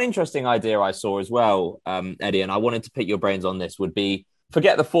 One interesting idea I saw as well, Eddie, and I wanted to pick your brains on this, would be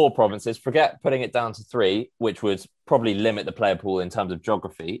forget the 4 provinces, forget putting it down to 3, which would probably limit the player pool in terms of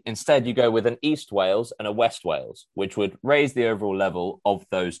geography. Instead, you go with an East Wales and a West Wales, which would raise the overall level of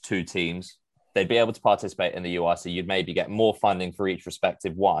those 2 teams. They'd be able to participate in the URC. You'd maybe get more funding for each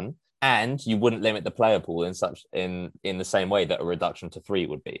respective one, and you wouldn't limit the player pool in the same way that a reduction to 3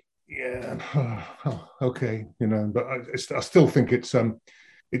 would be. Yeah, okay, but I still think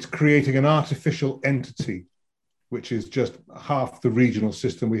it's creating an artificial entity, which is just half the regional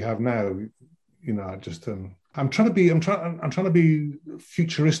system we have now. I'm trying to be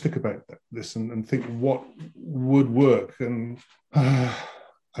futuristic about this and think what would work, and I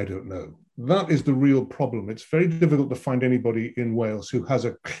don't know. That is the real problem. It's very difficult to find anybody in Wales who has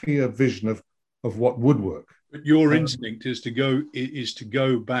a clear vision of what would work. But your instinct is to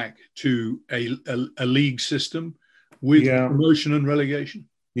go back to a league system with promotion and relegation.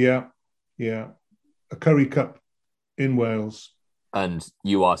 Yeah. A Currie Cup in Wales. And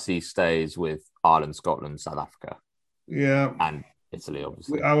URC stays with Ireland, Scotland, South Africa. Yeah. And Italy,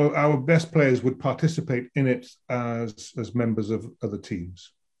 obviously. Our best players would participate in it as members of other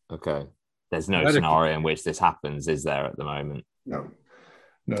teams. Okay. There's no scenario in which this happens, is there, at the moment? No,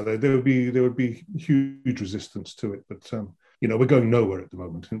 there would be huge resistance to it. But, we're going nowhere at the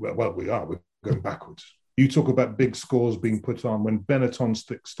moment. Well, we are. We're going backwards. You talk about big scores being put on when Benetton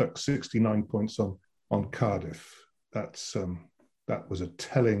stuck 69 points on Cardiff. That was a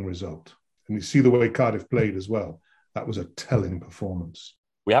telling result. And you see the way Cardiff played as well. That was a telling performance.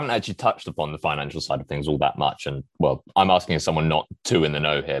 We haven't actually touched upon the financial side of things all that much. And, well, I'm asking as someone not too in the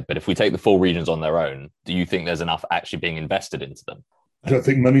know here, but if we take the 4 regions on their own, do you think there's enough actually being invested into them? I don't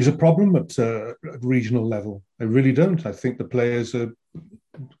think money's a problem at regional level. I really don't. I think the players are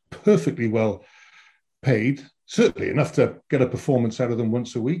perfectly well paid, certainly enough to get a performance out of them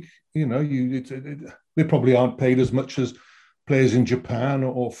once a week. They probably aren't paid as much as players in Japan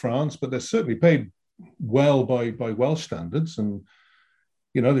or France, but they're certainly paid well by Welsh standards. And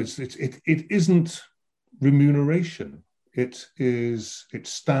it isn't remuneration. It's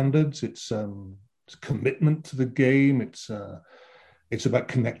standards. It's commitment to the game. It's about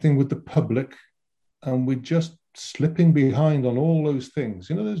connecting with the public, and we're just slipping behind on all those things.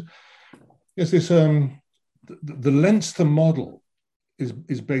 There's this the Leinster model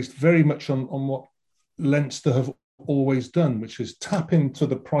is based very much on what Leinster have always done, which is tap into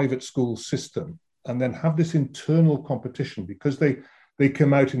the private school system and then have this internal competition, because they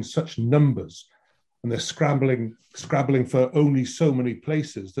come out in such numbers and they're scrabbling for only so many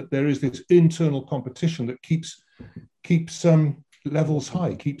places, that there is this internal competition that keeps levels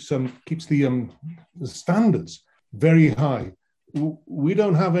high, keeps the standards very high. We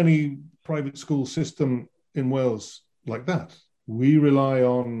don't have any private school system in Wales like that. We rely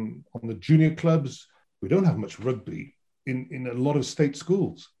on the junior clubs. We don't have much rugby in a lot of state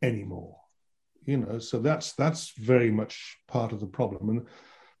schools anymore. So that's very much part of the problem. And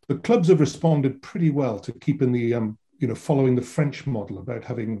the clubs have responded pretty well to keeping the following the French model about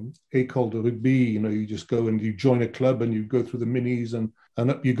having école de rugby. You just go and you join a club and you go through the minis and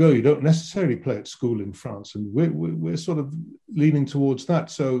up you go. You don't necessarily play at school in France, and we're sort of leaning towards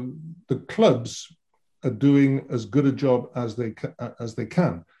that. So the clubs are doing as good a job as they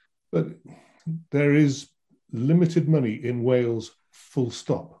can, but there is limited money in Wales, full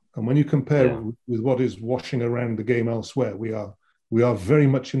stop. And when you compare with what is washing around the game elsewhere, we are very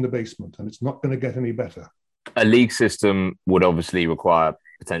much in the basement, and it's not going to get any better. A league system would obviously require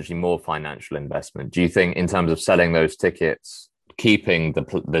potentially more financial investment. Do you think, in terms of selling those tickets, keeping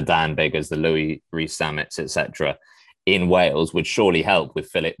the Dan Biggers, the Louis Rees-Zammits, etc., in Wales would surely help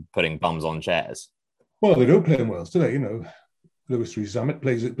with putting bums on chairs? Well, they don't play in Wales today. Louis Rees-Zammit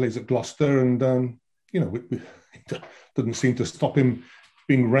plays at Gloucester, and it doesn't seem to stop him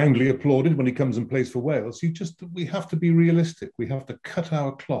being roundly applauded when he comes and plays for Wales. We have to be realistic. We have to cut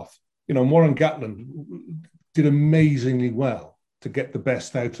our cloth. Warren Gatland did amazingly well to get the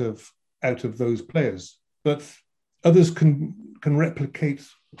best out of those players, but others can replicate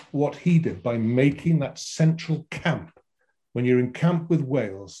what he did by making that central camp. When you're in camp with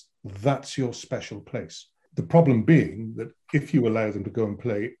Wales, that's your special place. The problem being that if you allow them to go and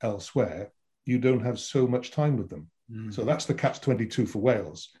play elsewhere, you don't have so much time with them. So that's the catch-22 for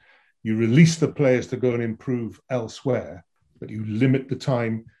Wales. You release the players to go and improve elsewhere, but you limit the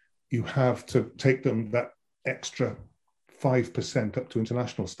time you have to take them that extra 5% up to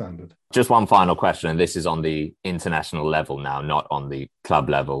international standard. Just one final question, and this is on the international level now, not on the club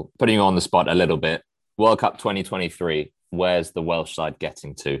level. Putting you on the spot a little bit, World Cup 2023, where's the Welsh side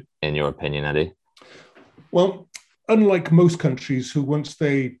getting to, in your opinion, Eddie? Well, unlike most countries who, once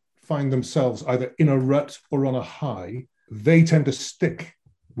they find themselves either in a rut or on a high, they tend to stick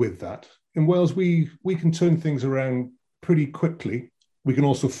with that. In Wales, we can turn things around pretty quickly. We can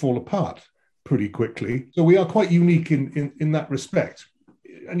also fall apart pretty quickly. So we are quite unique in that respect.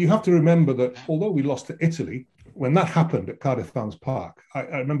 And you have to remember that although we lost to Italy, when that happened at Cardiff Arms Park, I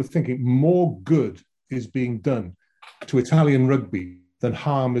remember thinking more good is being done to Italian rugby than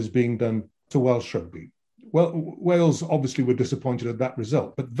harm is being done to Welsh rugby. Well, Wales obviously were disappointed at that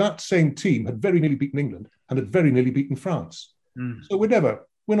result, but that same team had very nearly beaten England and had very nearly beaten France. So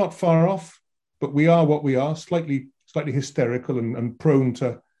we're not far off, but we are what we are, slightly hysterical and prone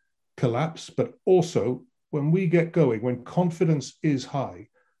to collapse. But also, when we get going, when confidence is high,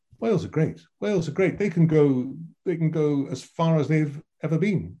 Wales are great. They can go as far as they've ever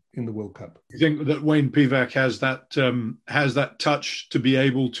been in the World Cup. You think that Wayne Pivac has that touch to be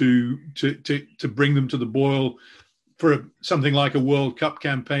able to bring them to the boil for something like a World Cup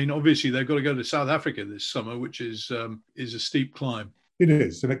campaign? Obviously, they've got to go to South Africa this summer, which is a steep climb. It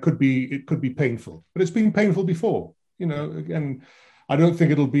is, and it could be painful, but it's been painful before. Again, I don't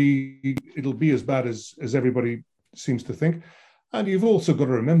think it'll be as bad as everybody seems to think. And you've also got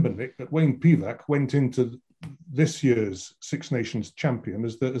to remember, Nick, that Wayne Pivac went into this year's Six Nations champion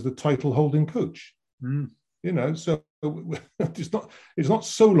as the title holding coach. So it's not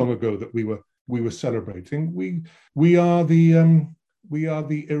so long ago that we were celebrating. We are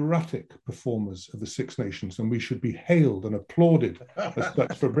the erratic performers of the Six Nations, and we should be hailed and applauded as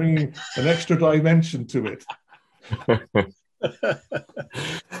such for bringing an extra dimension to it.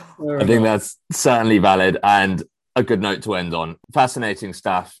 I think that's certainly valid and a good note to end on. Fascinating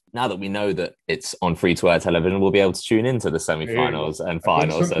stuff. Now that we know that it's on free-to-air television, we'll be able to tune into the semi-finals and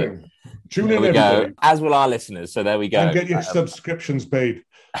finals. So tune in, everybody. As will our listeners. So there we go. And get your subscriptions paid.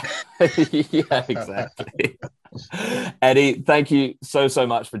 Yeah, exactly. Eddie, thank you so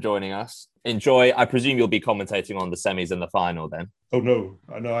much for joining us. Enjoy. I presume you'll be commentating on the semis and the final then. Oh no,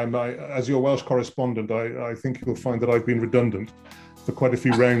 as your Welsh correspondent, I think you'll find that I've been redundant for quite a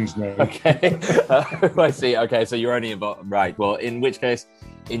few rounds now. Okay. I see. Okay, so you're only involved. Right. Well, in which case,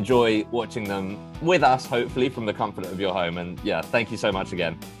 enjoy watching them with us, hopefully, from the comfort of your home. And yeah, thank you so much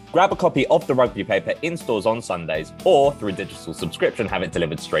again. Grab a copy of the Rugby Paper in stores on Sundays or through a digital subscription, have it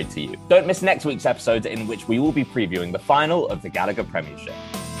delivered straight to you. Don't miss next week's episode in which we will be previewing the final of the Gallagher Premiership.